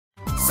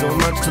so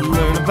much to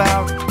learn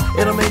about.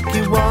 It'll make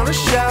you wanna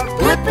shout,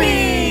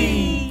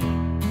 Blippi!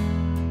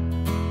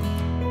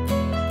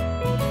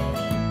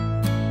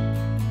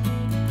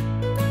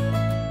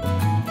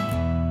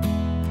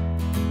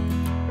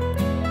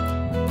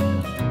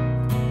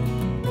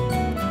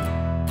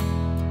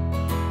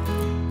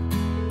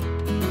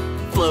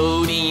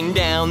 Floating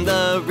down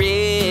the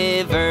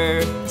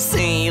river,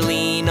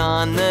 sailing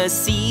on the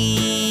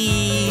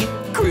sea,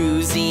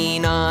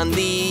 cruising on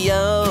the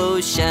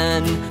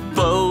ocean,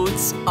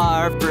 boats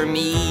are for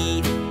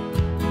me.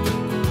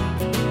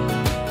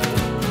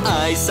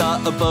 I saw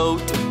a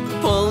boat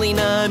pulling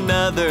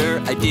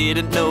another. I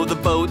didn't know the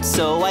boat,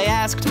 so I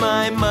asked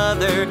my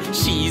mother.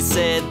 She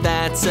said,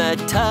 "That's a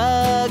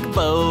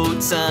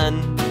tugboat, son."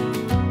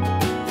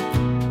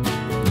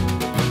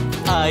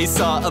 I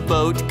saw a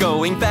boat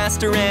going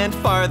faster and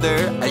farther.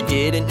 I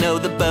didn't know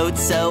the boat,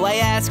 so I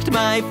asked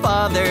my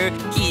father.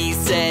 He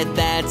said,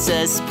 "That's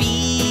a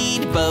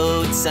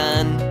speedboat,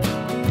 son."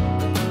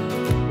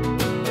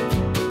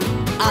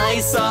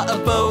 I saw a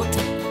boat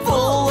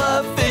full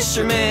of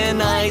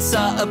fishermen. I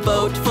saw a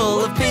boat full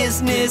of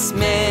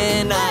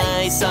businessmen.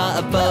 I saw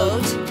a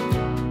boat.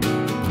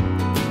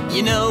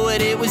 You know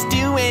what it was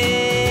doing?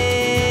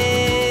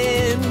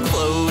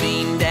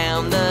 Floating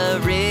down the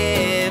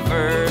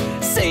river,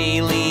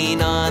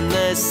 sailing on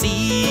the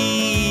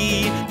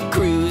sea,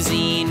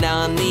 cruising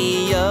on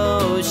the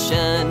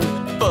ocean,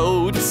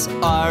 boats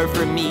are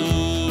for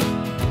me.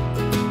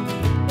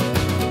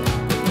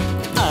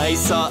 I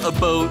saw a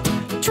boat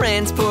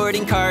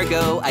transporting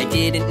cargo. I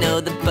didn't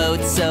know the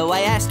boat, so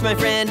I asked my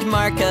friend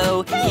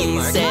Marco. He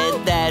said,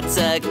 "That's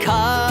a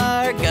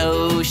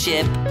cargo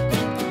ship."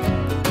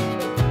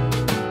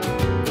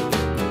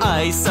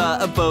 I saw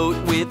a boat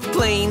with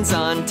planes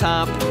on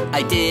top.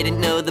 I didn't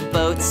know the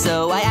boat,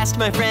 so I asked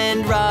my friend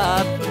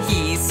Rob.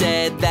 He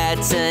said,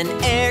 "That's an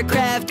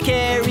aircraft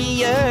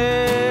carrier."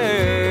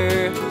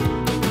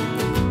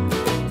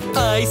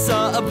 I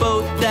saw a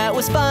boat that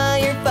was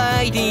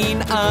firefighting.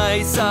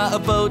 I saw a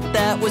boat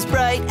that was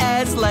bright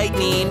as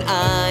lightning.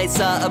 I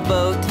saw a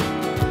boat.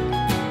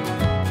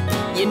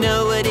 You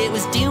know what it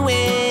was doing?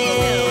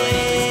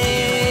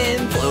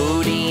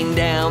 Floating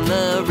down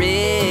the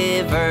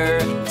river,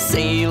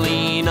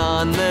 sailing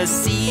on the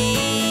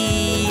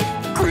sea,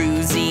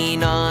 cruising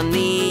on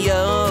the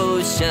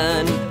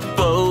ocean,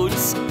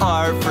 boats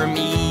are for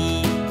me.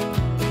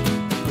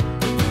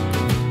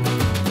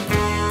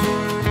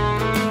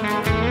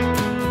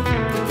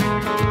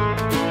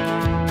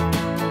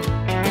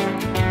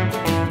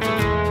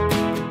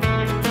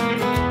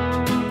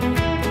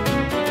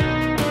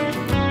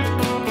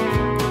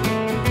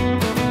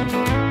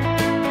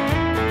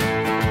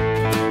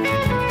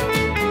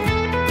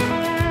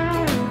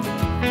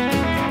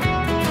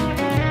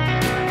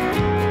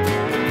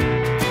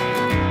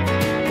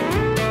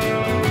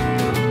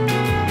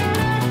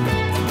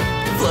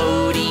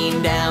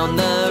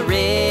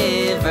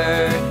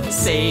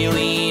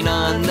 Sailing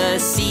on the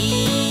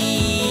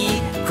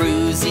sea,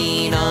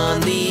 cruising on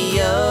the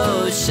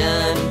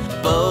ocean,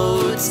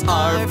 boats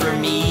are for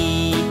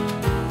me.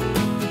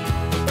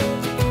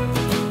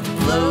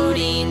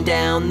 Floating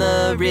down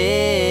the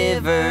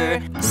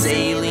river,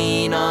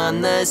 sailing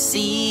on the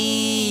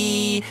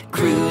sea,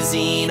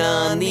 cruising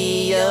on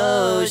the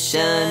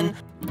ocean,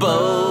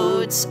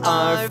 boats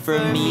are for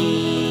me.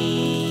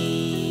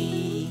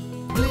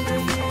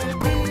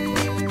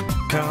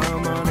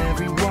 Come on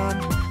everyone,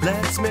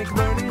 let's make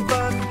the